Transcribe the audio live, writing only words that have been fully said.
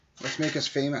Let's make us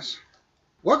famous.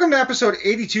 Welcome to episode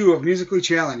 82 of Musically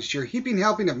Challenged, your heaping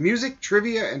helping of music,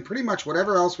 trivia, and pretty much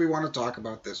whatever else we want to talk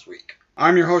about this week.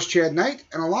 I'm your host, Chad Knight,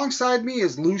 and alongside me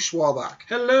is Lou Schwalbach.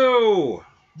 Hello!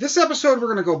 This episode,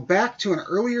 we're going to go back to an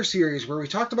earlier series where we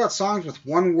talked about songs with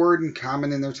one word in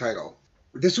common in their title.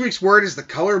 This week's word is the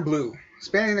color blue.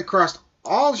 Spanning across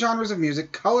all genres of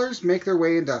music, colors make their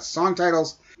way into song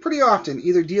titles pretty often,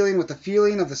 either dealing with the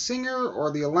feeling of the singer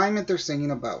or the alignment they're singing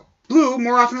about. Blue,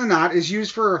 more often than not, is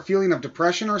used for a feeling of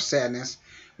depression or sadness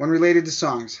when related to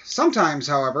songs. Sometimes,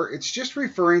 however, it's just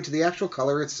referring to the actual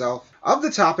color itself of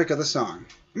the topic of the song.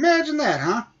 Imagine that,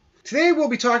 huh? Today we'll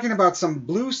be talking about some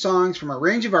blue songs from a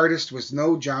range of artists with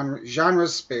no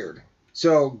genres spared.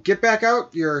 So get back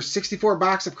out your 64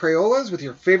 box of Crayolas with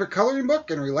your favorite coloring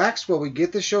book and relax while we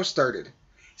get this show started.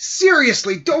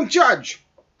 Seriously, don't judge!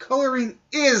 Coloring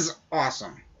is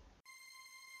awesome.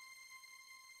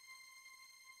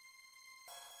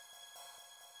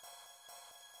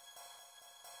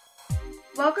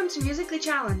 Welcome to Musically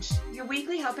Challenged, your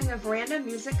weekly helping of random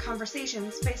music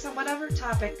conversations based on whatever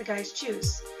topic the guys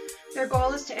choose. Their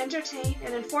goal is to entertain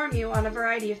and inform you on a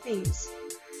variety of themes.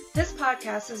 This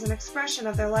podcast is an expression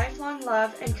of their lifelong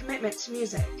love and commitment to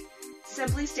music.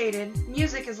 Simply stated,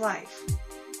 music is life.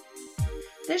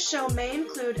 This show may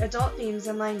include adult themes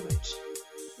and language.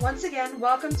 Once again,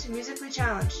 welcome to Musically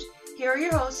Challenged. Here are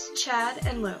your hosts, Chad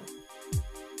and Lou.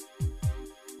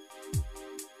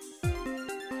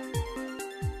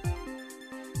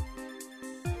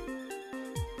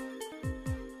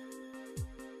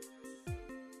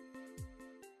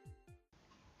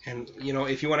 And,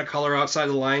 if you want to color outside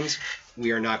the lines,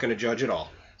 we are not going to judge at all.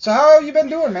 So how have you been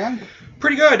doing, man?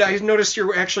 Pretty good. I noticed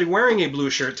you're actually wearing a blue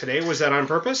shirt today. Was that on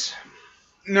purpose?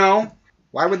 No.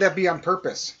 Why would that be on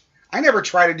purpose? I never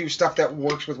try to do stuff that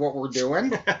works with what we're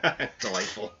doing.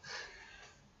 Delightful.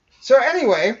 So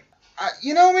anyway,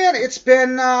 man, it's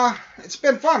been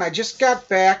fun. I just got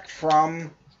back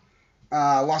from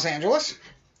Los Angeles.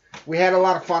 We had a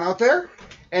lot of fun out there.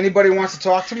 Anybody wants to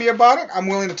talk to me about it, I'm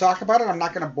willing to talk about it. I'm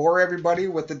not going to bore everybody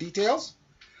with the details.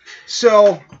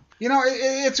 So,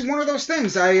 it's one of those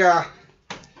things.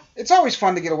 It's always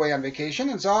fun to get away on vacation.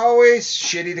 It's always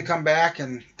shitty to come back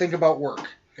and think about work.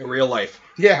 In real life.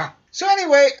 Yeah. So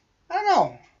anyway, I don't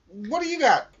know. What do you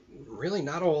got? Really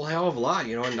not a whole hell of a lot.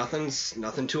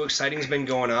 Nothing too exciting's been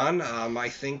going on. I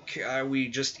think we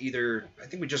just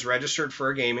registered for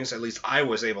our gamings. At least I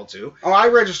was able to. Oh, I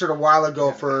registered a while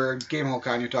ago for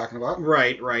GameholeCon you're talking about.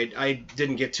 Right. I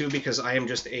didn't get to because I am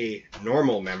just a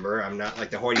normal member. I'm not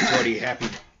like the hoity-toity happy.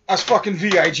 Us fucking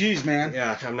VIGs, man.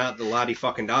 Yeah, I'm not the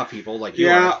la-di-fucking-da people like you are.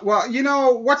 Yeah,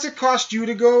 well, what's it cost you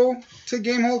to go to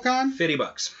GameholeCon?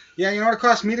 $50. Yeah, you know what it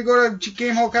cost me to go to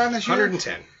GameholeCon this year?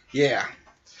 110. Yeah.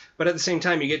 But at the same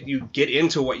time, you get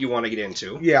into what you want to get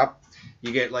into. Yeah.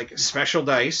 You get, like, special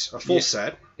dice, a full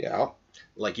set. Yeah.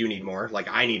 Like you need more. Like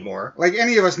I need more. Like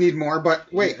any of us need more,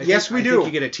 but wait, yes we do. I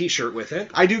think you get a t-shirt with it.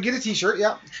 I do get a t-shirt,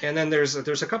 yeah. And then there's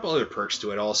a couple other perks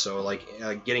to it also, like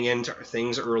getting into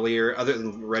things earlier, other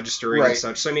than registering and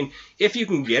such. So, I mean, if you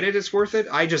can get it, it's worth it.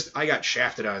 I got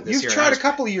shafted on it this year. You've tried a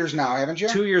couple of years now, haven't you?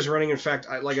 2 years running. In fact,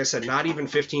 like I said, not even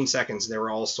 15 seconds, they were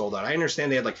all sold out. I understand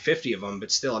they had like 50 of them,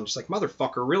 but still, I'm just like,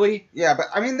 motherfucker, really? Yeah, but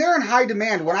I mean, they're in high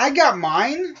demand. When I got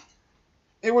mine,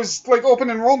 it was like open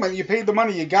enrollment. You paid the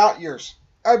money, you got yours.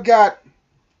 I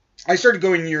started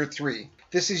going year 3.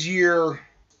 This is year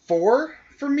 4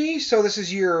 for me, so this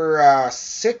is year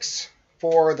 6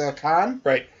 for the con.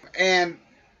 Right. And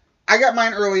I got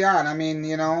mine early on. I mean,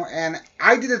 and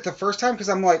I did it the first time because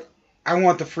I'm like, I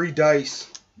want the free dice.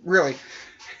 Really.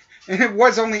 And it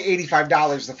was only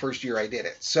 $85 the first year I did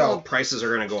it. So well, prices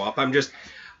are going to go up.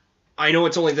 I know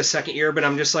it's only the second year, but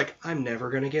I'm just like, I'm never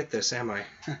going to get this, am I?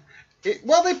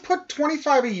 Well, they put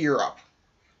 $25 a year up.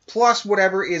 Plus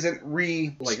whatever isn't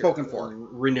spoken for.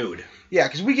 Renewed. Yeah,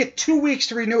 because we get 2 weeks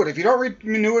to renew it. If you don't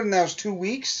renew it in those 2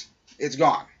 weeks, it's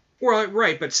gone. Well,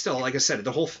 right, but still, like I said,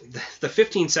 the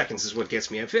 15 seconds is what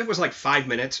gets me. If it was like 5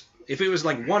 minutes, if it was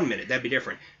like 1 minute, that'd be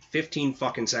different. 15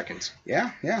 fucking seconds.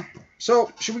 Yeah.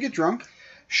 So, should we get drunk?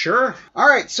 Sure. All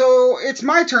right, so it's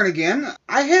my turn again.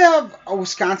 I have a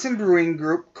Wisconsin brewing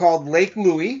group called Lake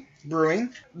Louie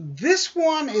Brewing. This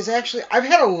one is actually, I've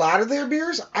had a lot of their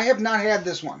beers. I have not had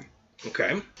this one.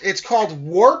 Okay. It's called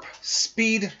Warp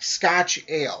Speed Scotch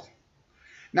Ale.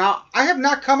 Now, I have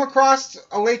not come across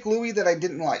a Lake Louie that I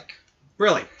didn't like.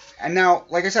 Really? And now,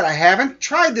 like I said, I haven't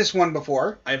tried this one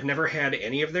before. I've never had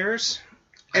any of theirs.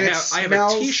 And I have a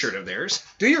t-shirt of theirs.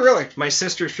 Do you really? My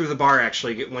sister through the bar,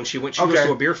 actually, when she goes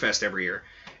to a beer fest every year.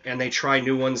 and they try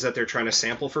new ones that they're trying to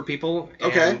sample for people.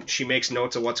 Okay. And she makes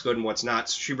notes of what's good and what's not.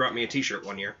 So she brought me a T-shirt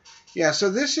one year. Yeah, so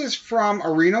this is from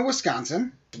Arena,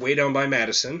 Wisconsin. Way down by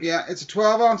Madison. Yeah, it's a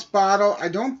 12-ounce bottle. I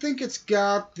don't think it's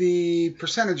got the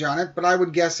percentage on it, but I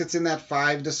would guess it's in that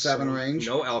 5 to 7 range.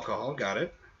 No alcohol. Got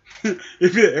it.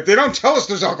 If they don't tell us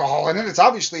there's alcohol in it, it's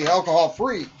obviously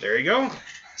alcohol-free. There you go.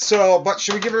 So, but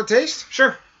should we give it a taste?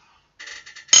 Sure.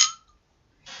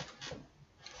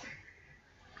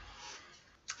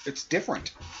 It's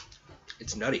different.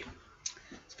 It's nutty.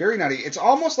 It's very nutty. It's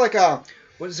almost like a...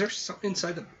 What is there something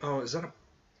inside the... Oh, is that a...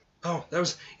 Oh,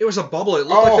 it was a bubble. It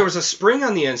looked like there was a spring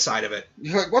on the inside of it.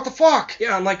 You're like, what the fuck?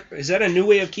 Yeah, I'm like, is that a new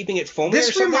way of keeping it foamy This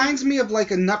or something? reminds me of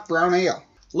like a nut brown ale.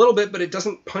 A little bit, but it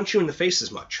doesn't punch you in the face as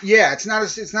much. Yeah, it's not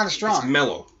as strong. It's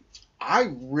mellow.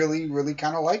 I really, really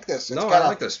kind of like this. I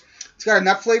like this. It's got a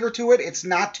nut flavor to it. It's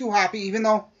not too hoppy, even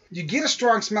though you get a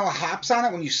strong smell of hops on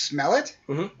it when you smell it,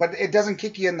 but it doesn't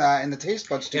kick you in the taste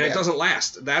buds too bad. And it doesn't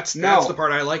last. That's the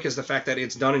part I like, is the fact that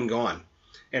it's done and gone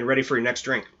and ready for your next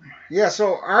drink. Yeah,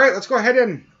 so, all right, let's go ahead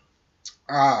and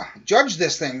judge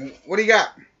this thing. What do you got?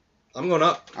 I'm going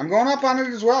up. I'm going up on it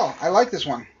as well. I like this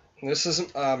one. This is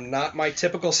not my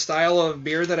typical style of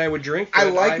beer that I would drink. I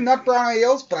like nut brown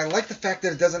ales, but I like the fact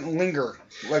that it doesn't linger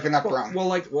like a nut brown. Well,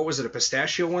 like, what was it, a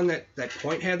pistachio one that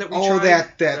Point had that we tried? Oh,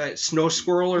 that Snow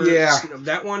Squirrel or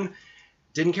that one,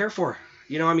 didn't care for.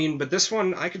 You know, I mean, but this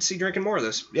one, I could see drinking more of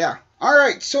this. Yeah. All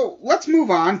right, so let's move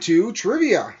on to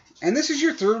trivia. And this is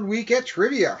your third week at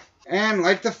trivia. And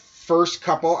like the first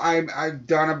couple, I've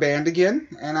done a band again,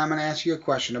 and I'm going to ask you a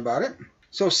question about it.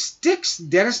 So Styx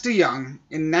Dennis DeYoung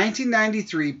in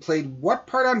 1993 played what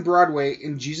part on Broadway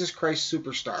in Jesus Christ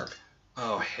Superstar?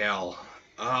 Oh, hell.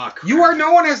 Oh, crap. You are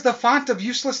known as the font of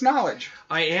useless knowledge.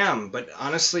 I am, but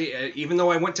honestly, even though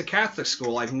I went to Catholic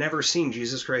school, I've never seen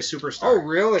Jesus Christ Superstar. Oh,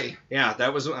 really? Yeah,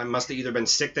 I must have either been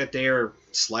sick that day or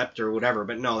slept or whatever,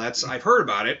 but no, I've heard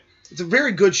about it. It's a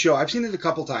very good show. I've seen it a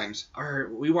couple times.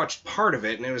 We watched part of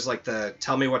it, and it was like the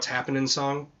Tell Me What's Happening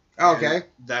song. Oh, okay. And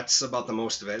that's about the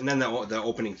most of it. And then the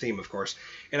opening theme, of course.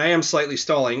 And I am slightly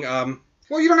stalling.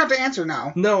 Well, you don't have to answer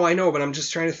now. No, I know, but I'm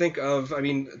just trying to think of,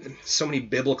 so many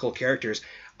biblical characters.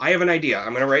 I have an idea.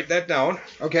 I'm going to write that down.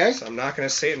 Okay. So I'm not going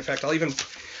to say it. In fact,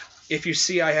 if you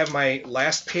see, I have my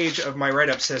last page of my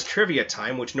write-up says trivia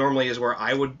time, which normally is where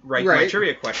I would write my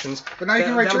trivia questions. But now you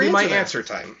can write that'll your be answer my answer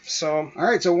time. So. All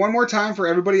right, so one more time for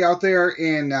everybody out there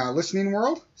in listening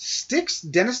world. Styx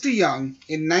Dennis DeYoung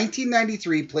in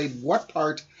 1993 played what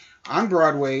part on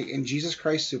Broadway in Jesus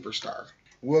Christ Superstar?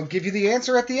 We'll give you the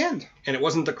answer at the end. And it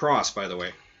wasn't the cross, by the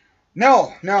way.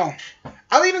 No.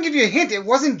 I'll even give you a hint. It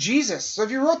wasn't Jesus. So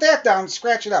if you wrote that down,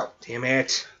 scratch it out. Damn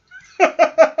it.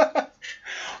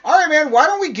 All right, man, why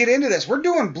don't we get into this? We're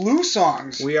doing blue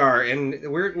songs. We are,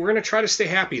 and we're going to try to stay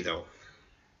happy, though.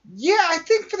 Yeah, I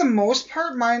think for the most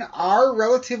part, mine are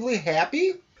relatively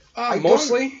happy.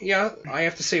 Mostly, yeah. I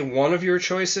have to say one of your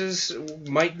choices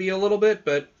might be a little bit,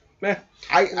 but meh.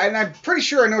 I'm pretty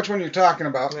sure I know which one you're talking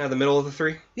about. The middle of the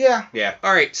three? Yeah. Yeah.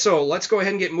 All right, so let's go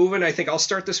ahead and get moving. I think I'll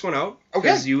start this one out. Okay.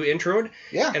 Because you introed.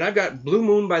 Yeah. And I've got Blue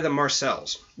Moon by the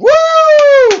Marcells. Woo!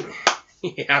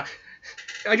 Yeah.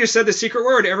 I just said the secret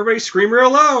word. Everybody scream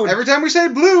real loud. Every time we say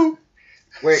blue.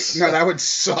 Wait, no, that would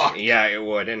suck. Yeah, it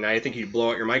would, and I think you'd blow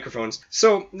out your microphones.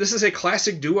 So, this is a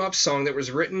classic doo-wop song that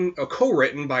was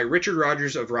co-written by Richard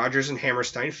Rodgers of Rodgers and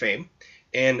Hammerstein fame,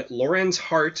 and Lorenz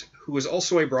Hart, who was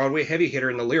also a Broadway heavy hitter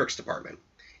in the lyrics department,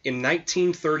 in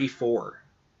 1934.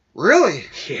 Really?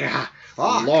 Yeah,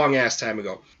 Fuck. A long-ass time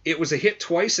ago. It was a hit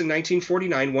twice in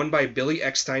 1949, one by Billy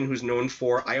Eckstine, who's known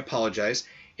for I Apologize,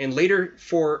 and later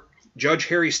for Judge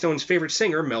Harry Stone's favorite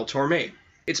singer, Mel Torme.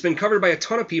 It's been covered by a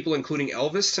ton of people, including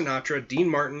Elvis, Sinatra, Dean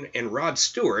Martin, and Rod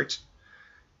Stewart.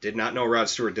 Did not know Rod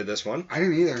Stewart did this one. I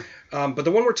didn't either. But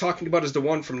the one we're talking about is the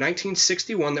one from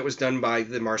 1961 that was done by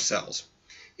the Marcells.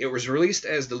 It was released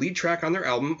as the lead track on their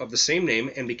album of the same name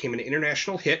and became an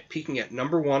international hit, peaking at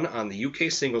 #1 on the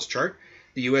UK singles chart,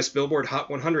 the US Billboard Hot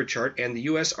 100 chart, and the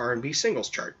US R&B singles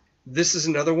chart. This is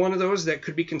another one of those that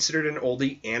could be considered an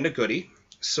oldie and a goodie.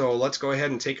 So let's go ahead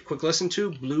and take a quick listen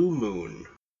to Blue Moon.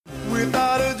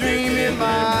 Without a dream in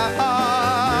my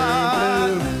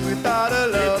heart, without a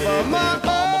love of my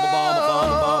own,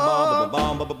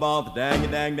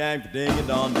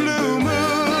 blue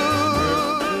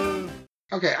moon.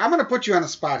 Okay, I'm going to put you on the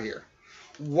spot here.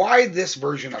 Why this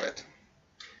version of it?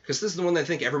 Because this is the one that I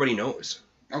think everybody knows.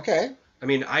 Okay. I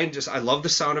mean, I love the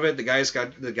sound of it. The guys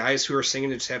who are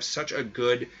singing just have such a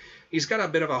good. He's got a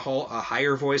bit of a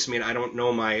higher voice. I mean, I don't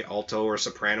know my alto or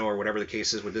soprano or whatever the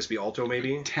case is. Would this be alto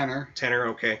maybe? Tenor. Tenor,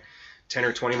 okay.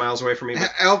 Tenor 20 miles away from me.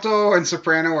 But... Alto and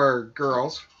soprano are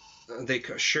girls.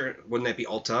 Sure, wouldn't that be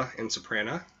alta and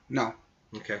soprana? No.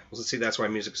 Okay, well, let's see, that's why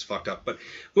music's fucked up. But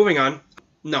moving on.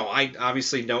 No, I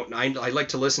obviously don't. I like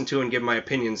to listen to and give my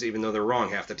opinions, even though they're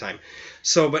wrong half the time.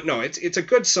 But no, it's a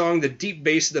good song. The deep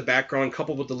bass of the background,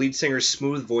 coupled with the lead singer's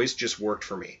smooth voice, just worked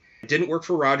for me. It didn't work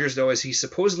for Rodgers, though, as he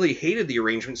supposedly hated the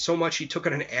arrangement so much he took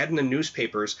out an ad in the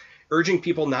newspapers urging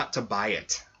people not to buy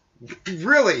it.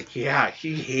 Really? Yeah,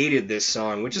 he hated this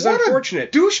song, which is what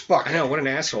unfortunate. A douchebag. I know, what an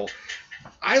asshole.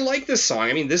 I like this song.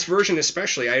 I mean, this version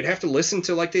especially. I'd have to listen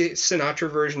to like the Sinatra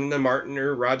version, the Martin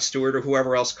or Rod Stewart or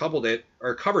whoever else covered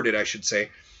it, I should say.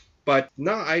 But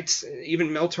no,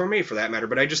 even Mel Torme for that matter.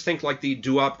 But I just think like the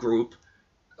doo-wop group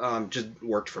just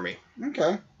worked for me.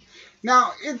 Okay.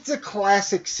 Now, it's a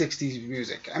classic 60s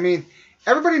music. I mean,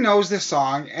 everybody knows this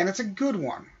song, and it's a good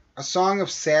one. A song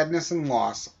of sadness and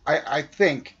loss, I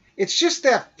think. It's just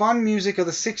that fun music of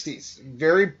the 60s.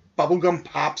 Very bubblegum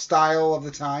pop style of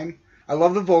the time. I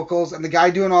love the vocals, and the guy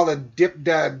doing all the dip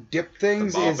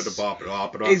things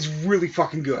is really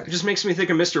fucking good. It just makes me think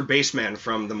of Mr. Bassman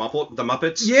from the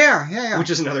Muppets. Yeah. Which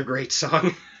is another great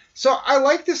song. So I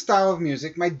like this style of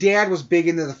music. My dad was big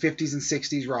into the 50s and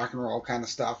 60s rock and roll kind of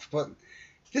stuff, but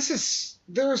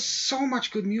there is so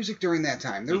much good music during that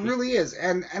time. There really is,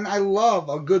 and I love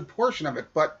a good portion of it.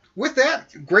 But with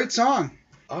that, great song.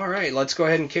 All right, let's go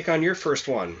ahead and kick on your first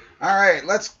one. All right,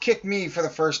 let's kick me for the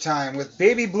first time with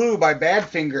Baby Blue by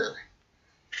Badfinger.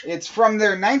 It's from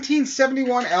their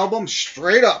 1971 album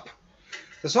Straight Up.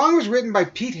 The song was written by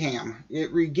Pete Ham.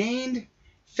 It regained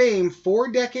fame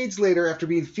 4 decades later after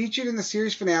being featured in the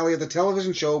series finale of the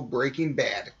television show Breaking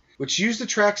Bad, which used the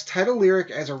track's title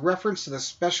lyric as a reference to the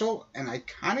special and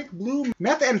iconic blue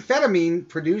methamphetamine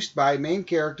produced by main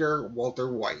character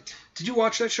Walter White. Did you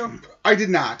watch that show? I did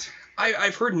not.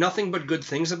 I've heard nothing but good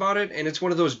things about it, and it's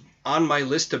one of those on my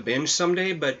list to binge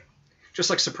someday, but just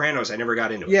like Sopranos, I never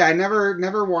got into it. Yeah, I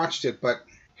never watched it, but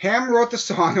Ham wrote the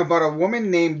song about a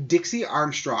woman named Dixie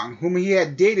Armstrong, whom he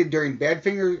had dated during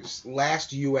Badfinger's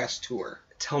last U.S. tour.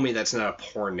 Tell me that's not a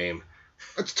porn name.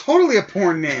 It's totally a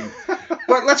porn name.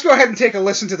 But let's go ahead and take a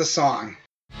listen to the song.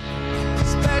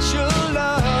 Special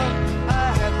love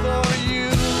I have for you.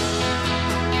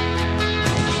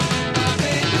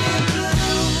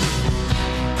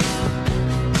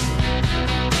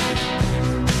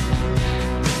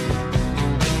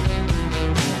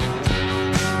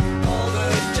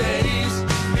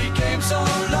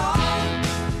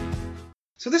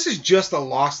 So this is just a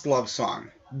lost love song.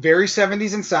 Very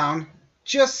 70s in sound,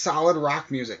 just solid rock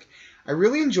music. I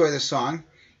really enjoy this song.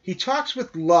 He talks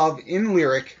with love in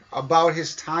lyric about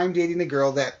his time dating a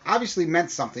girl that obviously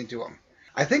meant something to him.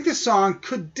 I think this song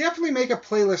could definitely make a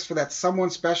playlist for that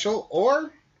someone special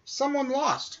or someone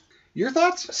lost. Your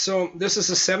thoughts? So this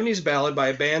is a 70s ballad by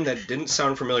a band that didn't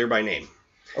sound familiar by name.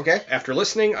 Okay. After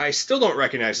listening, I still don't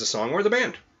recognize the song or the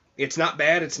band. It's not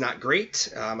bad, it's not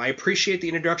great. I appreciate the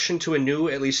introduction to a new,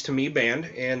 at least to me, band,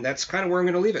 and that's kind of where I'm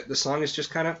going to leave it. The song is just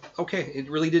kind of okay.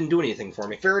 It really didn't do anything for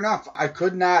me. Fair enough. I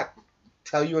could not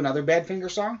tell you another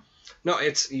Badfinger song. No,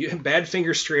 it's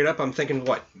Badfinger Straight Up. I'm thinking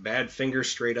what? Badfinger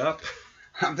Straight Up?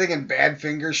 I'm thinking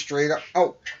Badfinger Straight Up.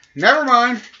 Oh, never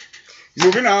mind.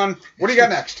 Moving on. What do you got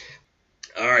next?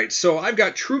 All right, so I've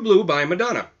got True Blue by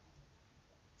Madonna.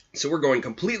 So we're going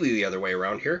completely the other way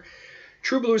around here.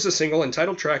 True Blue is a single and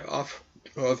title track off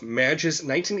of Madge's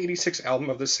 1986 album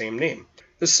of the same name.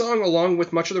 The song, along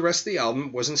with much of the rest of the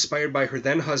album, was inspired by her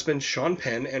then-husband Sean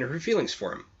Penn and her feelings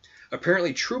for him.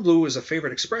 Apparently, True Blue was a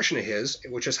favorite expression of his,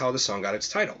 which is how the song got its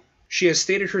title. She has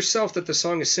stated herself that the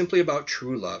song is simply about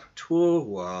true love. True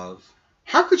love.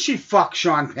 How could she fuck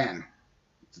Sean Penn?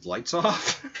 Lights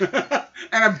off?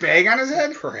 And a bag on his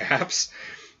head? Perhaps.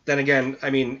 Then again, I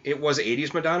mean, it was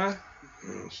 80s Madonna.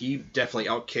 He definitely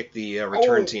outkicked the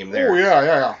return team there. Oh,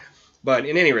 yeah. But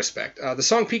in any respect, the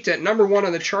song peaked at number 1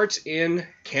 on the charts in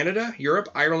Canada, Europe,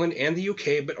 Ireland, and the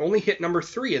UK, but only hit number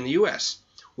 3 in the US,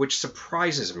 which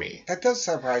surprises me. That does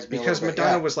surprise me because a little bit,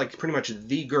 Madonna was like pretty much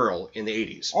the girl in the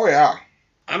 80s. Oh, yeah.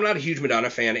 I'm not a huge Madonna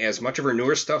fan, as much of her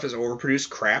newer stuff is overproduced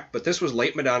crap, but this was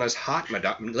late 80s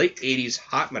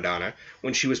hot Madonna,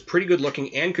 when she was pretty good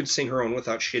looking and could sing her own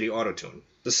without shitty autotune.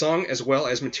 The song, as well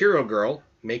as Material Girl,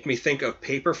 make me think of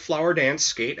Paper Flower Dance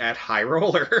Skate at High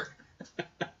Roller.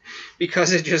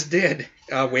 Because it just did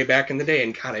way back in the day,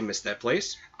 and God, I missed that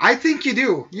place. I think you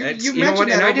do. You know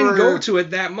what? And I didn't go to it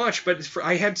that much, but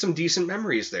I had some decent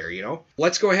memories there, you know?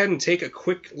 Let's go ahead and take a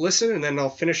quick listen, and then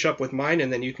I'll finish up with mine,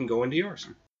 and then you can go into yours.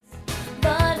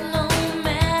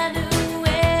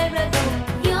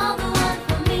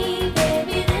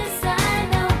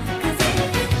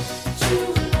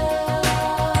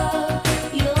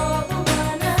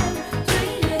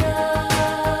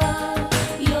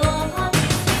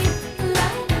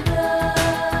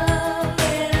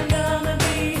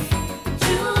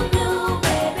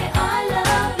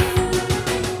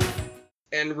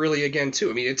 And really, again, too,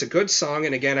 I mean, it's a good song.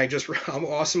 And again, how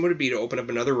awesome would it be to open up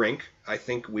another rink? I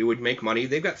think we would make money.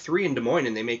 They've got 3 in Des Moines,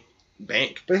 and they make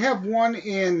bank. They have one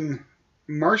in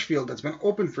Marshfield that's been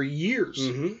open for years.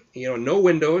 Mm-hmm. You know, no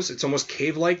windows. It's almost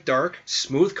cave-like dark,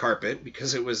 smooth carpet,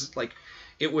 because it was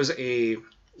a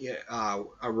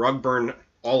rug burn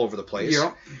all over the place.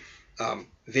 Yep.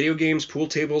 Video games, pool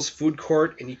tables, food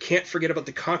court, and you can't forget about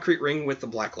the concrete ring with the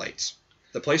black lights.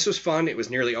 The place was fun. It was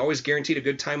nearly always guaranteed a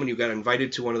good time when you got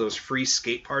invited to one of those free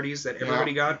skate parties that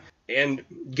everybody got. And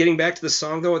getting back to the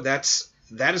song, though, that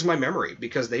is my memory,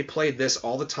 because they played this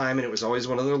all the time, and it was always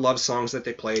one of their love songs that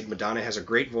they played. Madonna has a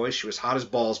great voice. She was hot as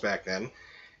balls back then.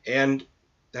 And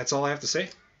that's all I have to say.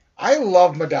 I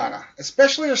love Madonna,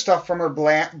 especially her stuff from her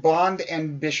Blonde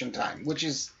Ambition time, which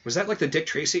is... Was that like the Dick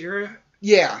Tracy era?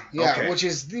 Yeah, Okay. which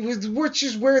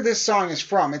is where this song is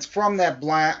from. It's from that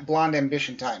Blonde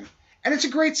Ambition time. And it's a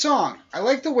great song. I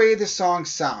like the way this song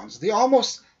sounds. The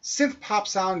almost synth pop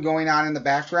sound going on in the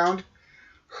background.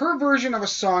 Her version of a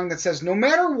song that says no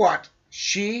matter what,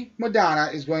 she,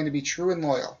 Madonna, is going to be true and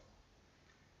loyal.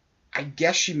 I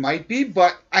guess she might be,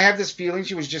 but I have this feeling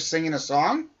she was just singing a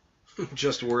song.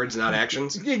 Just words, not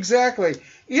actions. Exactly.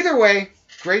 Either way,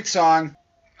 great song.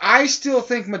 I still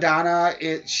think Madonna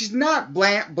she's not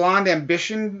Blonde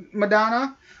Ambition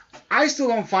Madonna. I still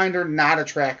don't find her not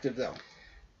attractive, though.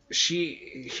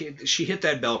 She hit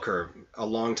that bell curve a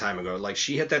long time ago. Like,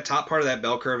 she hit that top part of that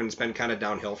bell curve, and it's been kind of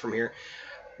downhill from here.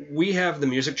 We have the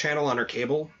music channel on our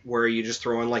cable where you just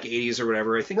throw in like 80s or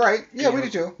whatever. I think. Right. Yeah, we do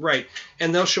too. Right.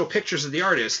 And they'll show pictures of the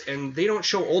artist, and they don't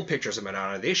show old pictures of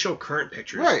Madonna. They show current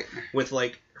pictures. Right. With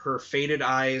like her faded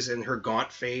eyes and her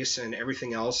gaunt face and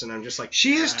everything else, and I'm just like,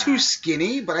 she is too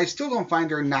skinny, but I still don't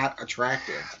find her not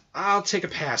attractive. I'll take a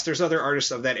pass. There's other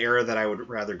artists of that era that I would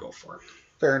rather go for.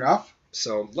 Fair enough.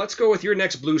 So let's go with your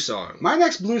next blues song. My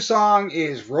next blues song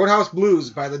is Roadhouse Blues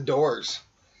by The Doors.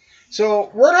 So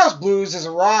Roadhouse Blues is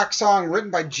a rock song written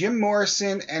by Jim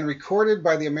Morrison and recorded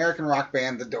by the American rock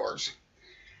band The Doors.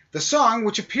 The song,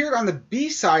 which appeared on the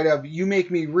B-side of You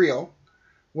Make Me Real,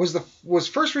 was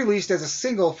first released as a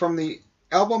single from the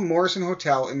album Morrison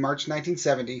Hotel in March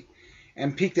 1970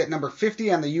 and peaked at number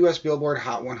 50 on the U.S. Billboard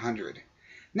Hot 100.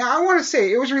 Now, I want to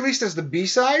say, it was released as the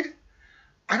B-side.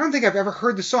 I don't think I've ever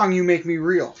heard the song You Make Me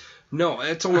Real. No,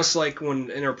 it's almost like when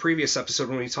in our previous episode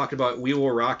when we talked about We Will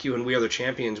Rock You and We Are the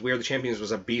Champions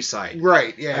was a B-side.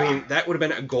 Right, yeah. I mean, that would have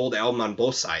been a gold album on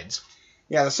both sides.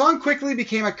 Yeah, the song quickly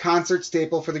became a concert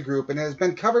staple for the group and has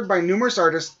been covered by numerous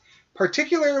artists,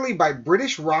 particularly by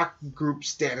British rock group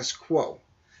Status Quo.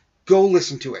 Go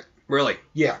listen to it. Really?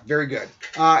 Yeah, very good.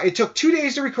 It took 2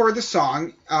 days to record the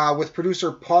song, with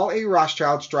producer Paul A.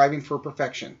 Rothschild striving for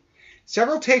perfection.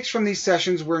 Several takes from these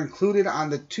sessions were included on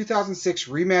the 2006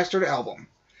 remastered album.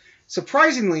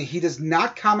 Surprisingly, he does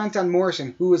not comment on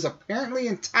Morrison, who is apparently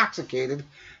intoxicated,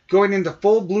 going into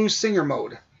full blues singer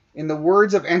mode, in the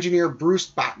words of engineer Bruce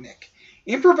Botnick,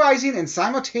 improvising and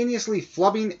simultaneously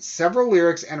flubbing several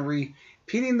lyrics and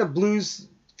repeating the blues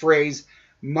phrase,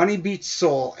 "Money beats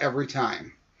soul" every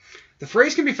time. The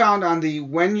phrase can be found on the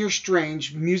When You're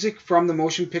Strange music from the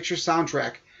motion picture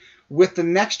soundtrack, with the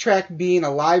next track being a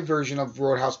live version of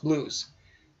Roadhouse Blues.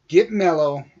 Get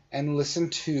mellow and listen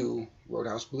to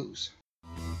Roadhouse Blues.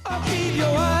 I'll keep your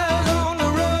eyes on the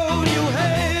road, you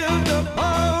have to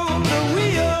pound the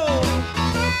wheel.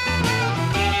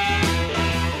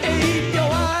 Keep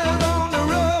your eyes on the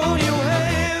road, you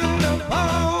have to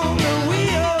pound the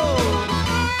wheel.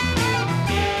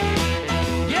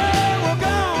 Yeah, we're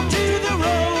going to the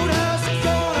roadhouse,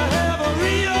 gonna have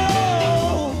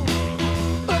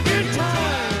a good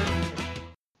time.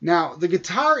 Now, the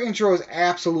guitar intro is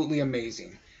absolutely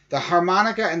amazing. The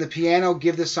harmonica and the piano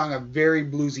give this song a very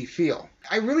bluesy feel.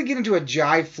 I really get into a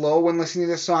jive flow when listening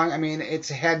to this song. I mean, it's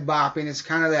head bopping. It's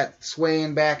kind of that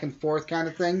swaying back and forth kind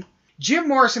of thing. Jim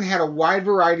Morrison had a wide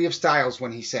variety of styles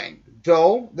when he sang,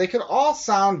 though they could all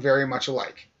sound very much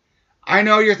alike. I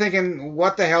know you're thinking,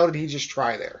 what the hell did he just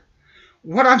try there?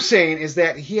 What I'm saying is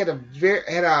that he had a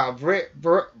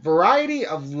variety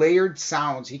of layered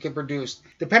sounds he could produce,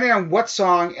 depending on what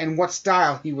song and what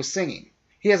style he was singing.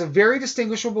 He has a very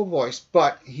distinguishable voice,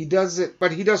 but he does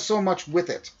so much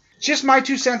with it. Just my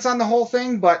 2 cents on the whole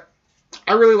thing, but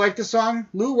I really like the song.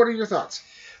 Lou, what are your thoughts?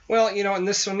 Well, you know, and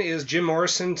this one is Jim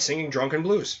Morrison singing drunken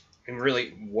blues. And really,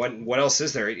 what else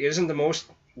is there? It isn't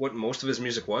what most of his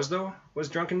music was, though, was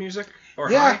drunken music? Or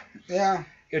high? Yeah.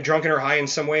 You know, drunken or high in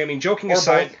some way. I mean, joking Or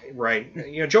aside, both. right?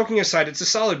 You know, joking aside, it's a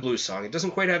solid blues song. It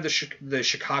doesn't quite have the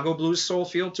Chicago blues soul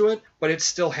feel to it, but it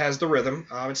still has the rhythm.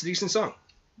 It's a decent song.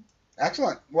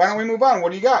 Excellent. Why don't we move on?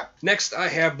 What do you got? Next, I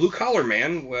have Blue Collar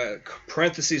Man,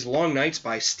 parentheses Long Nights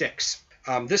by Styx.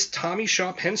 This Tommy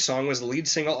Shaw Penn song was the lead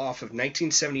single off of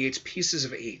 1978's Pieces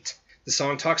of Eight. The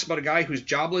song talks about a guy who's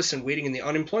jobless and waiting in the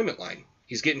unemployment line.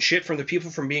 He's getting shit from the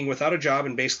people from being without a job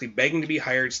and basically begging to be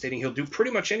hired, stating he'll do pretty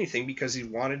much anything because he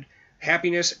wanted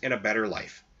happiness and a better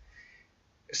life.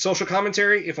 Social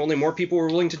commentary, if only more people were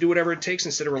willing to do whatever it takes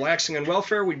instead of relaxing on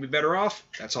welfare, we'd be better off.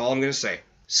 That's all I'm going to say.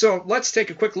 So let's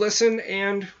take a quick listen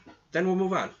and then we'll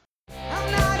move on.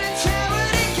 I'm not a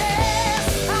charity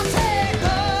case. I'll take the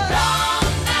long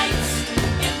nights,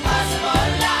 impossible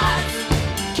lives,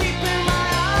 keeping my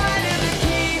eye in the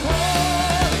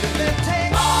keyhole. If it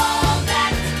takes all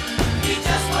that, be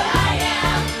just what I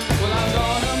am. Well, I'm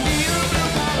gonna be a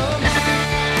blue-collar man.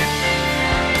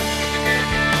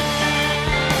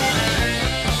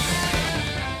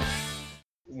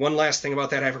 One last thing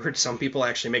about that, I've heard some people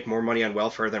actually make more money on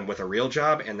welfare than with a real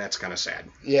job, and that's kind of sad.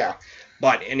 Yeah.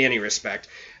 But in any respect,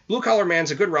 Blue Collar Man's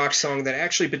a good rock song that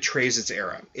actually betrays its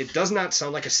era. It does not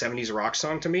sound like a 70s rock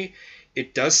song to me.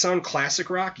 It does sound classic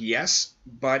rock, yes,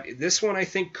 but this one I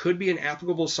think could be an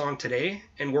applicable song today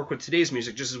and work with today's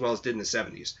music just as well as it did in the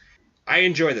 70s. I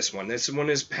enjoy this one. This one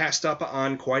is passed up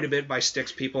on quite a bit by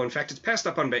Styx people. In fact, it's passed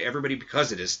up on by everybody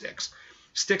because it is Styx.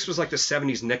 Styx was like the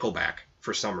 70s Nickelback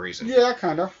for some reason. Yeah,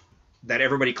 kind of. That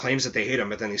everybody claims that they hate them,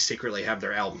 but then they secretly have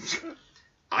their albums.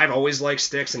 I've always liked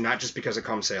Styx, and not just because of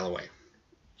Come Sail Away.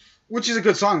 Which is a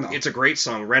good song, though. It's a great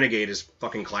song. Renegade is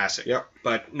fucking classic. Yep.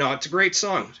 But no, it's a great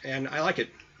song, and I like it.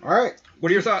 All right. What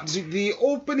are your thoughts? The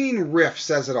opening riff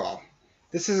says it all.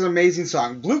 This is an amazing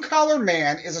song. Blue Collar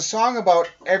Man is a song about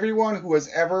everyone who has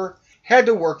ever had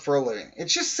to work for a living.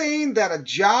 It's just saying that a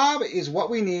job is what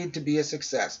we need to be a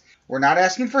success. We're not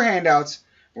asking for handouts.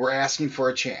 We're asking for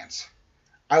a chance.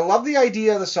 I love the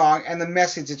idea of the song and the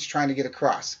message it's trying to get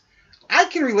across. I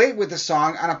can relate with the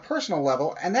song on a personal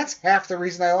level, and that's half the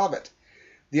reason I love it.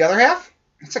 The other half,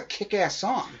 it's a kick-ass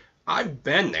song. I've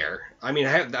been there. I mean,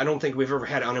 I don't think we've ever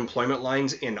had unemployment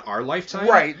lines in our lifetime.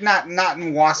 Right, not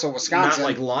in Wausau, Wisconsin. Not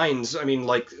like lines. I mean,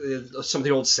 like some of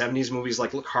the old 70s movies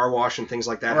like Car Wash and things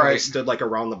like that, where they stood like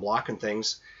around the block and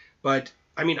things. But,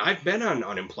 I mean, I've been on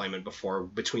unemployment before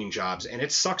between jobs, and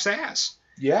it sucks ass.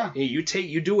 Yeah. You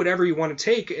do whatever you want to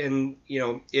take, and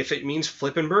if it means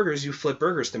flipping burgers, you flip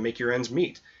burgers to make your ends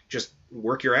meet. Just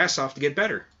work your ass off to get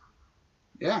better.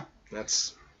 Yeah.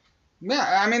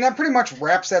 Yeah, I mean that pretty much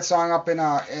wraps that song up in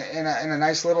a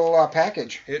nice little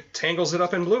package. It tangles it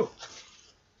up in blue.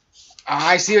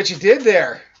 I see what you did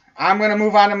there. I'm going to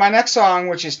move on to my next song,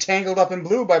 which is Tangled Up in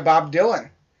Blue by Bob Dylan.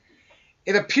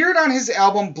 It appeared on his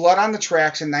album Blood on the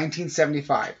Tracks in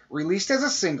 1975, released as a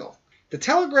single. The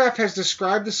Telegraph has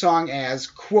described the song as,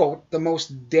 quote, the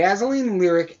most dazzling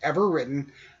lyric ever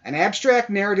written, an abstract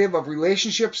narrative of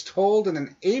relationships told in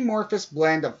an amorphous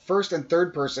blend of first and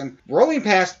third person, rolling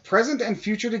past present and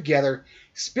future together,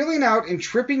 spilling out in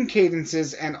tripping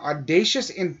cadences and audacious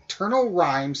internal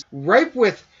rhymes, ripe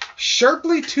with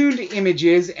sharply tuned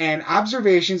images and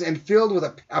observations and filled with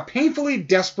a painfully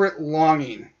desperate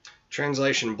longing.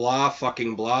 Translation, blah,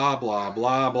 fucking blah, blah,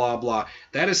 blah, blah, blah.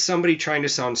 That is somebody trying to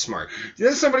sound smart.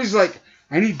 Then somebody's like,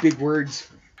 I need big words.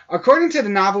 According to the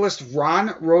novelist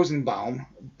Ron Rosenbaum,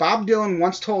 Bob Dylan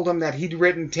once told him that he'd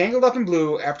written Tangled Up in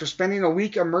Blue after spending a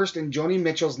week immersed in Joni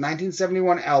Mitchell's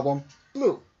 1971 album,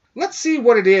 Blue. Let's see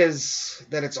what it is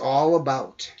that it's all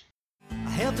about.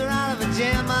 I helped her out of a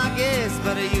jam, I guess,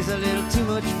 but I used a little too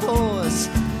much force.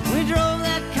 We drove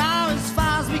that car as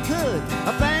far as we could,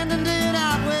 abandoned it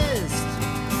out west.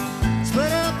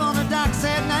 Split up on the docks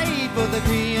at night, both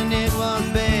agreeing it was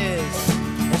best.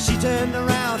 And she turned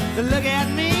around to look at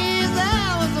me as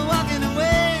I was walking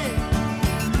away.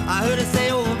 I heard her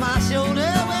say over my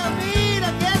shoulder, we'll meet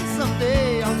again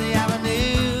someday on the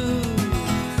avenue,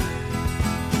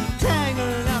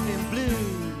 tangled up in blue.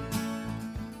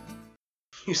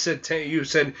 You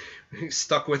said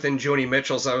stuck within Joni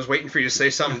Mitchell's. I was waiting for you to say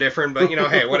something different, but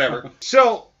hey, whatever.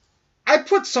 So, I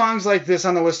put songs like this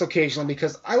on the list occasionally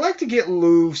because I like to get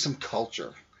Lou some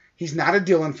culture. He's not a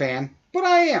Dylan fan, but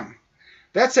I am.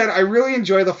 That said, I really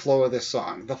enjoy the flow of this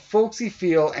song, the folksy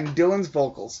feel, and Dylan's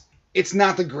vocals. It's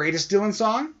not the greatest Dylan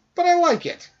song, but I like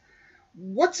it.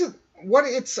 What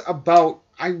it's about,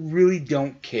 I really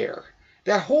don't care.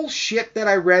 That whole shit that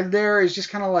I read there is just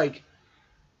kind of like,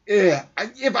 ugh.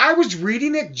 If I was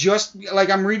reading it just like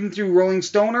I'm reading through Rolling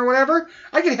Stone or whatever,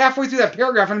 I'd get halfway through that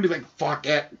paragraph and I'd be like, fuck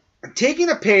it. Taking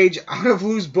a page out of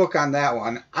Lou's book on that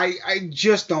one, I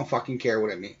just don't fucking care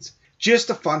what it means.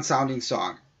 Just a fun-sounding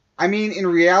song. I mean, in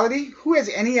reality, who has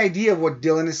any idea of what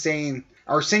Dylan is saying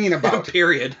or singing about?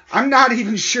 Period. I'm not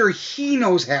even sure he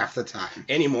knows half the time.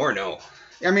 Anymore, no.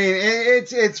 I mean,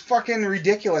 it's fucking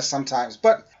ridiculous sometimes.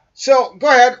 But So, go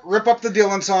ahead, rip up the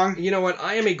Dylan song. You know what?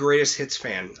 I am a greatest hits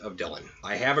fan of Dylan.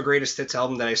 I have a greatest hits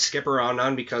album that I skip around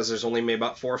on because there's only maybe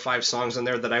about 4 or 5 songs on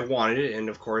there that I wanted, and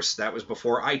of course that was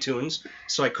before iTunes,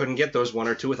 so I couldn't get those 1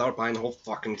 or 2 without buying the whole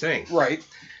fucking thing. Right.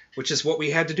 Which is what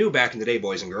we had to do back in the day,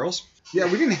 boys and girls. Yeah,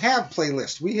 we didn't have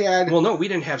playlists. We had... Well, no, we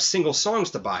didn't have single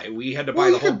songs to buy. We had to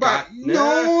buy the whole...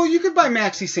 No, you could buy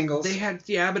maxi singles. They had,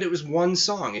 yeah, but it was one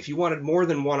song. If you wanted more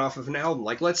than one off of an album,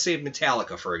 like let's say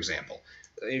Metallica, for example.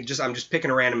 I'm just picking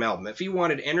a random album. If you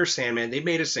wanted Enter Sandman, they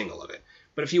made a single of it.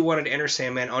 But if you wanted Enter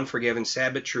Sandman, Unforgiven,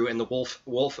 Sad But True, and The Wolf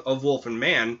of Wolf and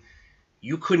Man,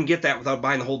 you couldn't get that without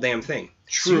buying the whole damn thing.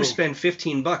 True. So you spend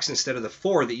 $15 instead of the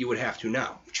 $4 that you would have to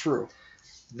now. True.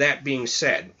 That being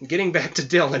said, getting back to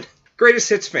Dylan, greatest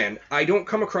hits fan. I don't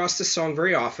come across this song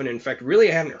very often. In fact, really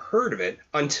I hadn't heard of it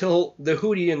until the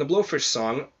Hootie and the Blowfish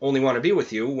song, Only Wanna Be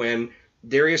With You, when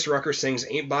Darius Rucker sings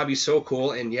Ain't Bobby So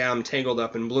Cool and Yeah, I'm Tangled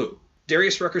Up in Blue.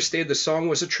 Darius Rucker stated the song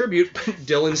was a tribute, but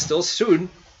Dylan still sued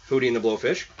Hootie and the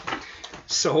Blowfish.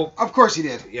 So, of course he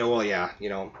did. Yeah, well, yeah, you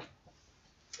know.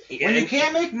 When you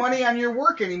can't make money on your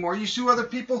work anymore, you sue other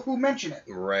people who mention it.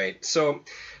 Right. So,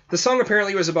 the song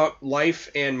apparently was about life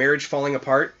and marriage falling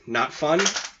apart. Not fun.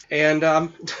 And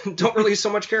don't really so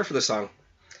much care for the song.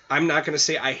 I'm not going to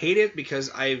say I hate it because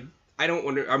I don't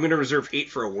want to. I'm going to reserve hate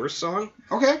for a worse song.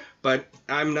 Okay. But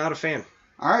I'm not a fan.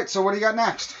 All right. So what do you got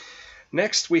next?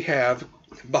 Next we have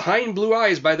Behind Blue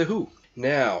Eyes by The Who.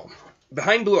 Now,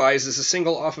 Behind Blue Eyes is a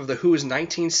single off of The Who's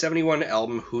 1971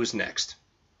 album Who's Next.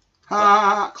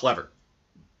 Clever.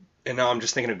 And now I'm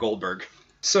just thinking of Goldberg.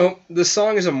 So, the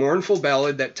song is a mournful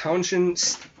ballad that Townshend...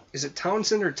 Is it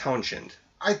Townsend or Townshend?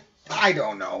 I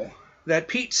don't know. That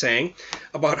Pete sang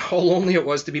about how lonely it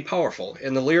was to be powerful,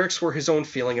 and the lyrics were his own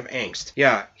feeling of angst.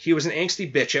 Yeah, he was an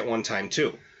angsty bitch at one time,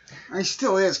 too. He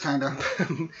still is, kind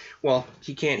of. Well,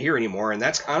 he can't hear anymore, and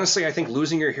that's honestly, I think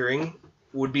losing your hearing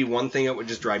would be one thing that would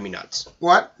just drive me nuts.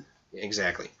 What?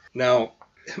 Exactly. Now,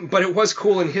 but it was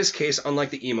cool in his case,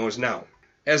 unlike the emos now.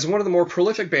 As one of the more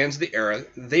prolific bands of the era,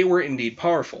 they were indeed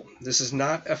powerful. This is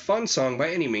not a fun song by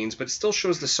any means, but it still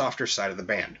shows the softer side of the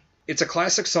band. It's a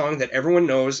classic song that everyone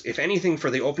knows. If anything, for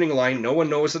the opening line, no one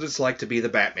knows what it's like to be the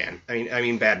Batman. I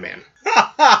mean Badman.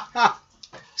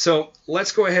 So,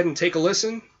 let's go ahead and take a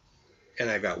listen,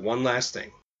 and I've got one last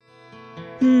thing.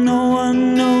 No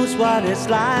one knows what it's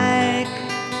like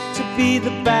to be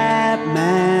the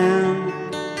Batman,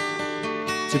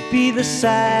 to be the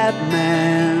sad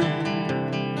man.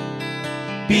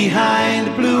 Behind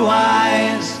the blue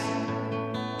eyes,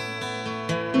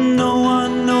 no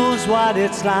one knows what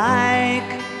it's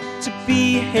like to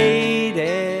be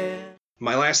hated.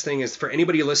 My last thing is, for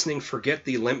anybody listening, forget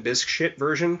the Limp Bizkit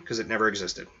version, because it never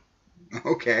existed.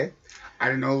 Okay. I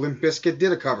didn't know Limp Bizkit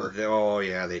did a cover. Oh,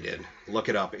 yeah, they did. Look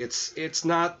it up. It's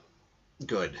not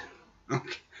good.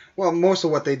 Okay. Well, most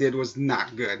of what they did was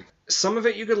not good. Some of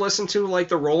it you could listen to, like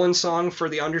the Rollin' song for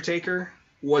The Undertaker,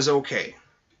 was okay.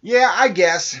 Yeah, I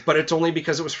guess. But it's only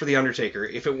because it was for The Undertaker.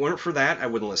 If it weren't for that, I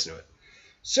wouldn't listen to it.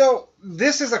 So,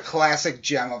 this is a classic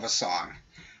gem of a song.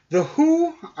 The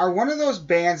Who are one of those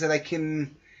bands that I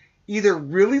can either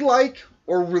really like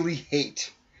or really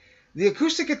hate. The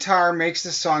acoustic guitar makes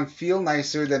the song feel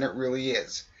nicer than it really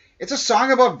is. It's a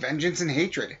song about vengeance and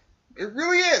hatred. It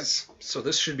really is. So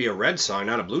this should be a red song,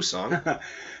 not a blue song.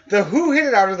 The Who hit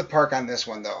it out of the park on this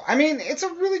one, though. I mean, it's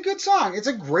a really good song. It's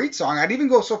a great song. I'd even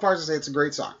go so far as to say it's a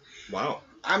great song. Wow.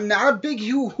 I'm not a big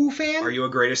Who fan. Are you a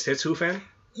greatest hits Who fan?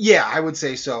 Yeah, I would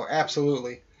say so.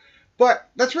 Absolutely. But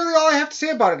that's really all I have to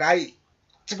say about it.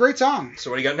 It's a great song. So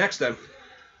what do you got next, then?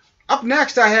 Up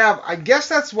next, I guess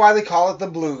that's why they call it The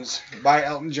Blues by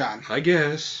Elton John. I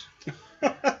guess.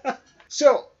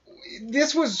 So,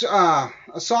 this was a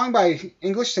song by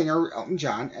English singer Elton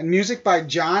John, and music by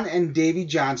John and Davy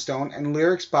Johnstone, and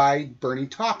lyrics by Bernie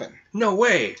Taupin. No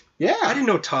way. Yeah. I didn't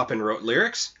know Taupin wrote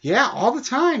lyrics. Yeah, all the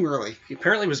time, really. He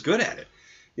apparently was good at it.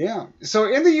 Yeah. So,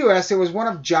 in the U.S., it was one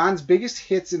of John's biggest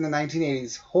hits in the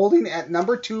 1980s, holding at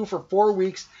number 2 for 4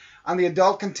 weeks on the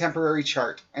adult contemporary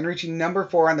chart, and reaching number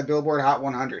 4 on the Billboard Hot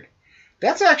 100.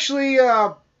 That's actually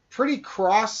pretty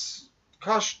cross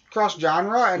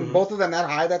genre, and both of them that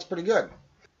high, that's pretty good.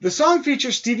 The song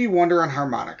features Stevie Wonder on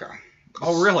harmonica.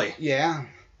 Oh, really? Yeah.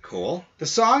 Cool. The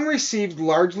song received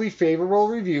largely favorable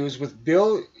reviews, with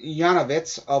Bill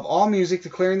Yanovitz of AllMusic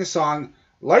declaring the song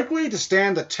likely to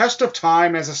stand the test of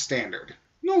time as a standard.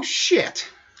 No shit.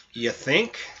 You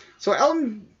think? So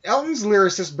Elton's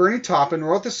lyricist Bernie Taupin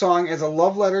wrote the song as a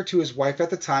love letter to his wife at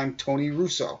the time, Toni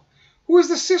Russo, who is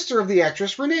the sister of the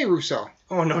actress Renee Russo.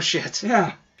 Oh, no shit.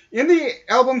 Yeah. In the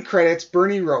album credits,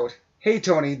 Bernie wrote, "Hey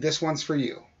Toni, this one's for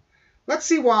you. Let's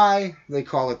see why they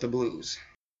call it the blues."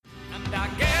 And I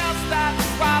guess that's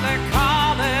why they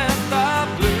call it the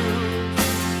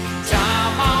blues.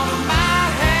 Time on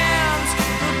my hands,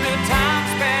 good time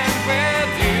spent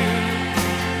with you.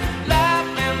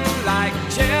 Laughing like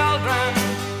children,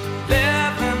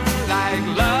 living like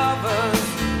lovers,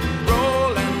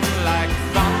 rolling like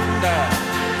thunder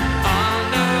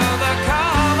under the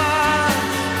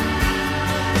covers.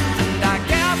 And I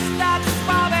guess that's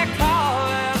why they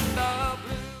call it the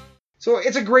blues. So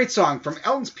it's a great song, from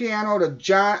Elton's piano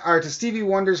to Stevie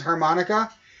Wonder's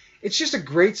harmonica. It's just a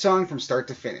great song from start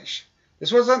to finish.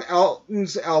 This was on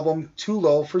Elton's album Too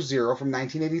Low for Zero from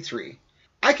 1983.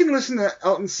 I can listen to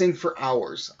Elton sing for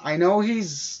hours. I know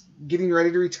he's getting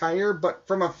ready to retire, but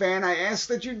from a fan, I ask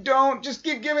that you don't. Just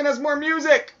keep giving us more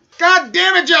music. God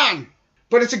damn it, John!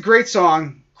 But it's a great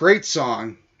song. Great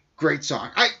song. Great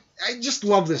song. I just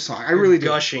love this song. I really do.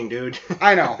 Gushing, dude.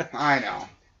 I know.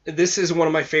 This is one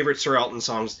of my favorite Sir Elton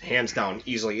songs, hands down,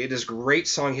 easily. It is a great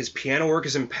song. His piano work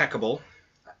is impeccable.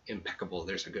 Impeccable,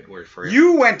 there's a good word for it.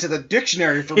 You went to the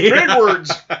dictionary for big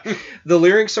words. The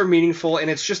lyrics are meaningful, and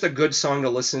it's just a good song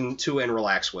to listen to and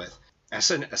relax with.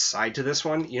 As an aside to this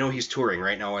one, you know he's touring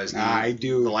right now as I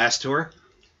do. The last tour.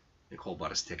 Nicole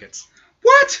bought us tickets.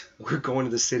 What? We're going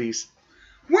to the cities.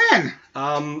 When?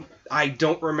 I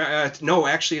don't remember. No,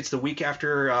 actually, it's the week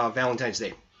after Valentine's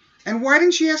Day. And why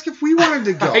didn't she ask if we wanted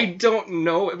to go? I don't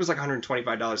know. It was like $125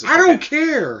 a ticket. I don't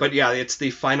care. But yeah, it's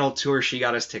the final tour she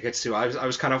got us tickets to. I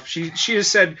was kind of, she has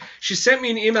said, she sent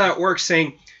me an email at work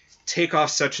saying, take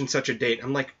off such and such a date.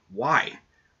 I'm like, why?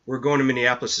 We're going to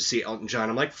Minneapolis to see Elton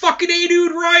John. I'm like, fucking A,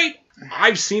 dude, right?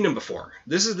 I've seen him before.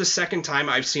 This is the second time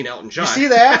I've seen Elton John. You see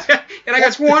that? And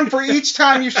That's one for each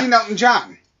time you've seen Elton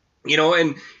John. You know,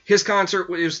 and his concert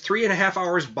was 3.5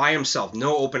 hours by himself,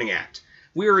 no opening act.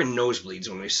 We were in nosebleeds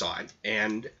when we saw it,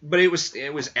 but it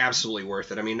was absolutely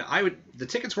worth it. I mean, the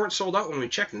tickets weren't sold out when we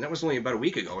checked, and that was only about a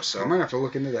week ago. So I might have to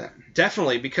look into that.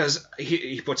 Definitely, because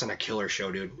he puts on a killer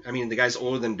show, dude. I mean, the guy's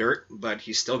older than dirt, but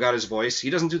he's still got his voice. He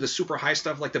doesn't do the super high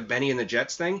stuff like the Benny and the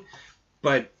Jets thing,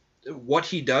 but what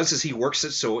he does is he works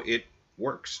it so it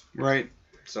works. Right.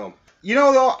 So. You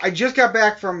know, though, I just got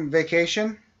back from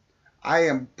vacation. I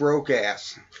am broke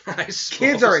ass.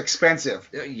 Kids are expensive.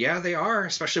 Yeah, they are,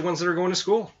 especially ones that are going to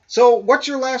school. So, what's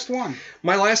your last one?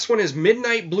 My last one is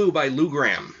Midnight Blue by Lou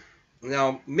Gramm.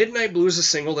 Now, Midnight Blue is a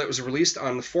single that was released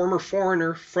on the former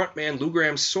Foreigner frontman Lou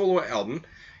Gramm's solo album.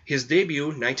 His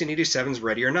debut, 1987's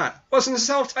Ready or Not, wasn't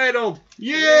self-titled.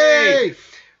 Yay!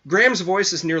 Graham's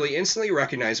voice is nearly instantly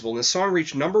recognizable, and the song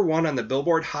reached #1 on the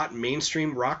Billboard Hot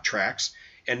Mainstream Rock Tracks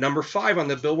and #5 on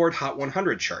the Billboard Hot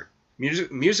 100 chart.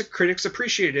 Music critics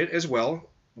appreciated it as well,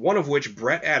 one of which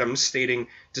Brett Adams stating,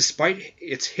 despite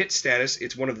its hit status,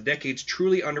 it's one of the decade's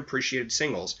truly underappreciated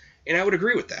singles, and I would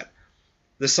agree with that.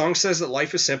 The song says that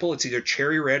life is simple, it's either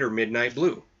cherry red or midnight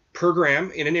blue. Per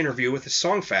Graham, in an interview with the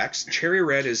Song Facts, cherry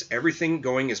red is everything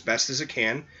going as best as it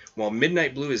can, while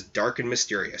midnight blue is dark and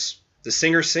mysterious. The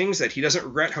singer sings that he doesn't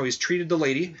regret how he's treated the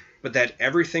lady, but that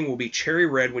everything will be cherry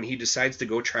red when he decides to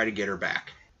go try to get her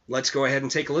back. Let's go ahead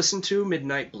and take a listen to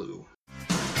Midnight Blue.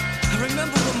 I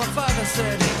remember what my father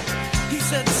said. He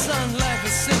said, son, life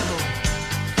is simple.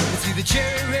 It's either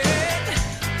cherry red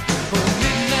or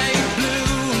midnight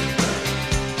blue.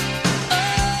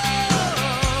 Oh,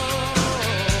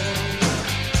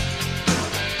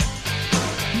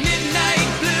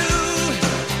 midnight blue.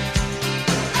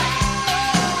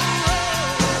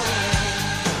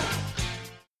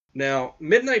 Now,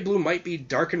 Midnight Blue might be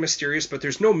dark and mysterious, but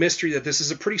there's no mystery that this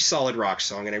is a pretty solid rock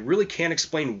song, and I really can't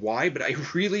explain why, but I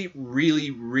really,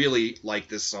 really, really like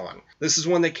this song. This is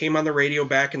one that came on the radio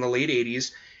back in the late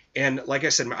 80s, and like I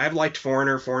said, I've liked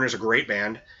Foreigner. Foreigner's a great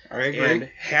band. I agree. And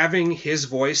having his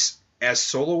voice as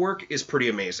solo work is pretty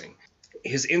amazing.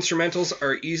 His instrumentals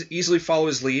are easily follow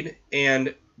his lead,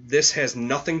 and this has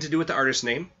nothing to do with the artist's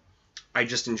name. I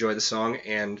just enjoy the song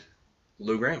and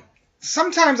Lou Gramm.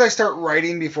 Sometimes I start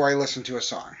writing before I listen to a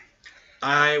song.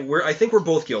 I think we're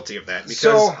both guilty of that, because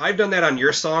So- I've done that on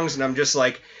your songs, and I'm just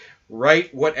like,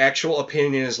 write what actual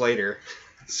opinion is later.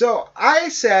 So I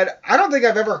said, I don't think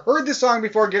I've ever heard this song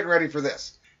before getting ready for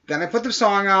this. Then I put the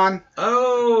song on,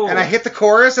 Oh. and I hit the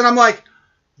chorus, and I'm like,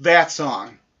 that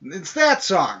song. It's that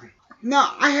song. No,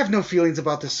 I have no feelings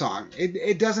about this song.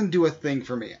 It doesn't do a thing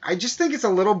for me. I just think it's a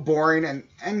little boring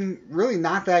and really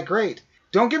not that great.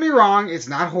 Don't get me wrong, it's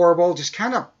not horrible, just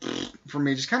kind of, for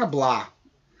me, just kind of blah.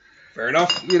 Fair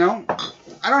enough. You know,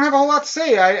 I don't have a whole lot to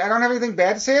say. I don't have anything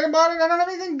bad to say about it. I don't have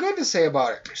anything good to say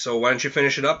about it. So why don't you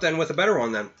finish it up then with a better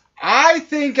one then? I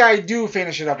think I do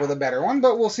finish it up with a better one,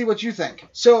 but we'll see what you think.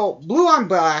 So, Blue on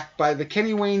Black by the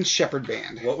Kenny Wayne Shepherd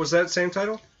Band. What was that same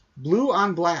title? Blue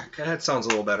on Black. That sounds a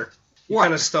little better. You What?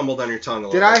 kind of stumbled on your tongue a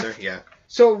little Did bit I? there. Yeah.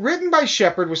 So, written by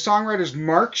Shepherd with songwriters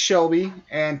Mark Shelby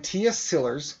and Tia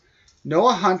Sillers,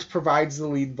 Noah Hunt provides the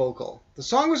lead vocal. The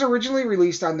song was originally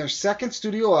released on their second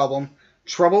studio album,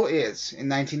 Trouble Is, in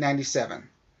 1997.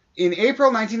 In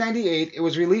April 1998, it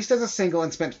was released as a single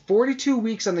and spent 42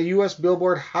 weeks on the U.S.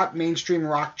 Billboard Hot Mainstream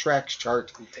Rock Tracks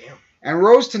chart. Damn. And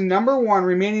rose to number 1,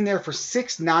 remaining there for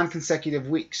 6 non-consecutive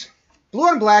weeks. Blue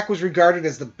on Black was regarded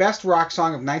as the best rock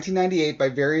song of 1998 by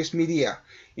various media,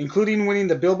 including winning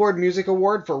the Billboard Music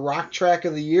Award for Rock Track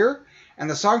of the Year, and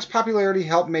the song's popularity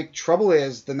helped make Trouble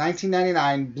Is the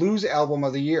 1999 Blues Album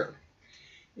of the Year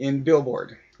in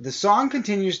Billboard. The song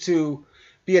continues to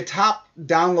be a top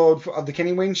download of the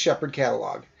Kenny Wayne Shepherd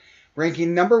catalog,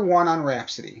 ranking number 1 on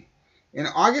Rhapsody. In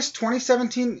an August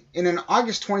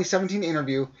 2017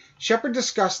 interview, Shepherd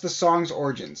discussed the song's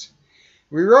origins.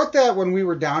 We wrote that when we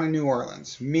were down in New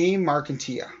Orleans, me, Mark, and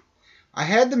Tia. I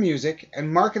had the music,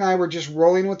 and Mark and I were just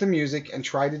rolling with the music and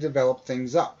tried to develop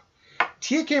things up.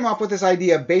 Tia came up with this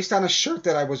idea based on a shirt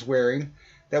that I was wearing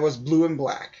that was blue and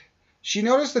black. She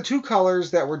noticed the 2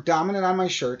 colors that were dominant on my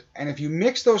shirt, and if you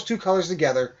mix those 2 colors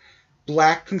together,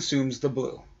 black consumes the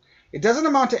blue. It doesn't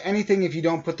amount to anything if you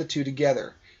don't put the 2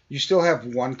 together. You still have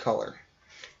 1 color,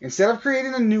 instead of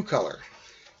creating a new color.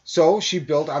 So she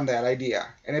built on that idea,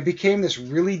 and it became this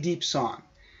really deep song.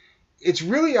 It's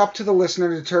really up to the listener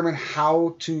to determine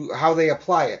how they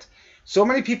apply it. So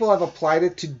many people have applied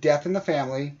it to death in the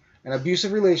family, an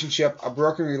abusive relationship, a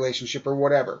broken relationship, or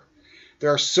whatever.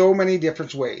 There are so many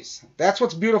different ways. That's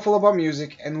what's beautiful about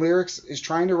music, and lyrics is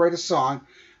trying to write a song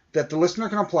that the listener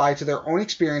can apply to their own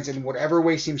experience in whatever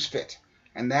way seems fit.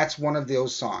 And that's one of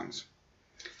those songs.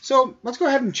 So let's go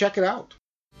ahead and check it out.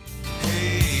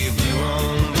 Hey, blue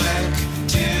on black,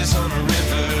 tears on a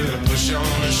river, push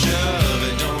on a shove,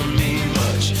 it don't mean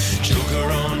much.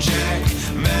 Joker on Jack,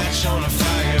 match on a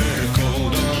fire,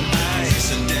 cold on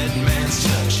ice, a dead man's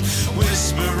touch.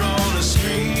 Whisper on a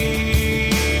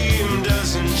stream,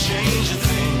 doesn't change a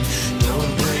thing,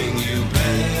 don't bring you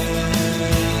back.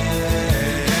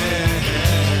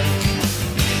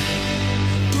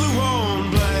 Blue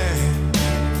on black.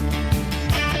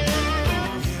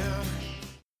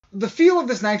 The feel of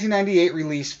this 1998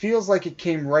 release feels like it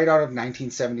came right out of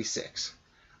 1976.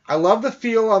 I love the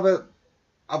feel of it,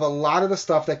 of a lot of the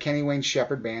stuff that Kenny Wayne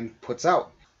Shepherd Band puts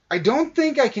out. I don't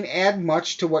think I can add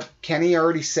much to what Kenny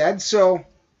already said, so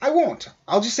I won't.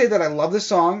 I'll just say that I love the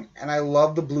song and I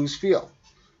love the blues feel.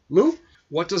 Lou?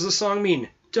 What does the song mean?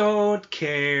 Don't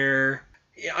care.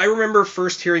 I remember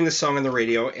first hearing this song on the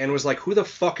radio and was like, who the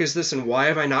fuck is this and why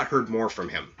have I not heard more from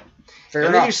him? Fair and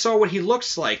enough. then you saw what he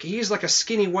looks like. He's like a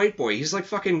skinny white boy. He's like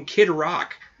fucking Kid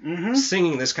Rock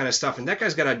singing this kind of stuff. And that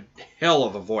guy's got a hell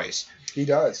of a voice. He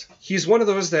does. He's one of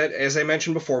those that, as I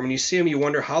mentioned before, when you see him, you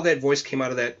wonder how that voice came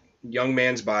out of that young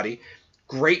man's body.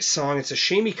 Great song. It's a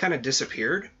shame he kind of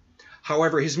disappeared.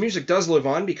 However, his music does live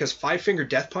on because Five Finger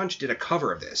Death Punch did a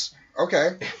cover of this.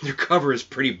 Okay. Their cover is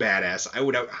pretty badass. I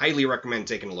would highly recommend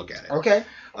taking a look at it. Okay.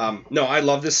 No, I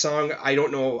love this song. I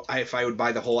don't know if I would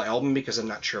buy the whole album because I'm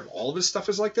not sure if all of his stuff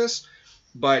is like this.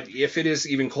 But if it is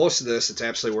even close to this, it's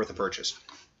absolutely worth a purchase.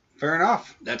 Fair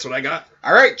enough. That's what I got.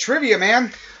 All right, trivia,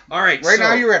 man. All right. Right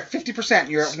now you're at 50%.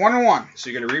 You're at 1-1. So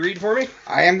you're going to reread for me?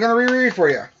 I am going to reread for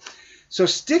you. So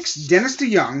Styx Dennis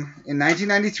DeYoung in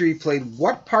 1993 played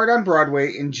what part on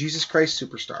Broadway in Jesus Christ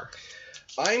Superstar?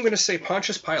 I'm going to say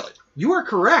Pontius Pilate You are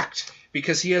correct.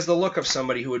 because he has the look of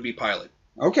somebody who would be Pilate.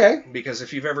 Okay. Because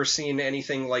if you've ever seen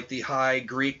anything like the high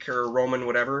Greek or Roman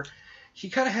whatever, he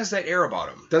kind of has that air about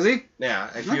him. Does he? Yeah,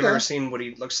 if Okay. you've ever seen what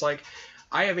he looks like.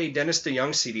 I have a Dennis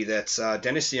DeYoung CD that's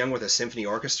Dennis DeYoung with a symphony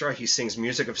orchestra. He sings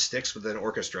music of Styx with an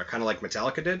orchestra, kind of like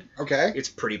Metallica did. Okay. It's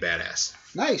pretty badass.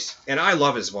 Nice. And I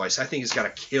love his voice. I think he's got a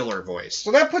killer voice.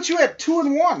 So that puts you at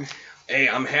 2-1. Hey,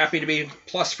 I'm happy to be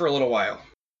plus for a little while.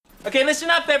 Okay, listen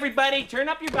up, everybody. Turn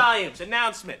up your volumes.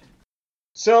 Announcement.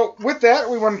 So with that,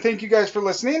 we want to thank you guys for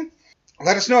listening.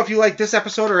 Let us know if you like this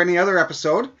episode or any other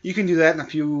episode. You can do that in a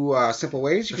few simple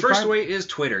ways. The first way is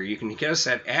Twitter. You can get us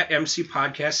at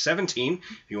MCPodcast17. If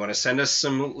you want to send us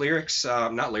some lyrics,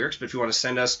 not lyrics, but if you want to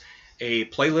send us a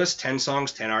playlist, 10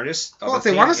 songs, 10 artists. Well, if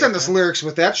they want to send us lyrics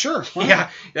with that, sure. Why not? Yeah,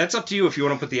 that's up to you if you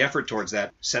want to put the effort towards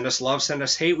that. Send us love, send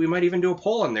us hate. We might even do a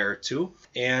poll on there, too.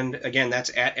 And, again,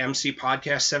 that's at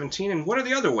MCPodcast17. And what are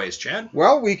the other ways, Chad?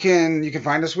 Well, you can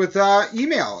find us with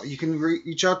email. You can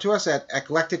reach out to us at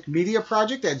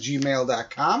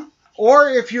eclecticmediaproject@gmail.com. Or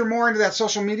if you're more into that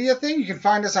social media thing, you can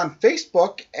find us on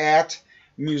Facebook at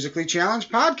Musically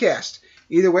Challenged Podcast.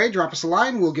 Either way, drop us a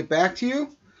line. We'll get back to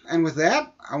you. And with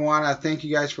that, I want to thank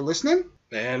you guys for listening.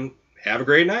 And have a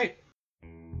great night.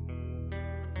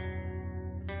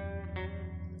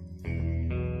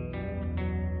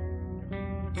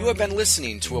 You have been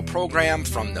listening to a program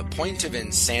from the Point of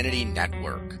Insanity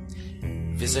Network.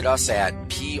 Visit us at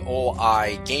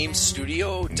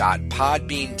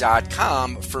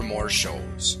poigamestudio.podbean.com for more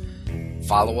shows.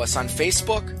 Follow us on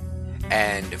Facebook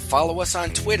and follow us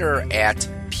on Twitter at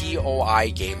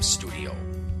POI Game Studio.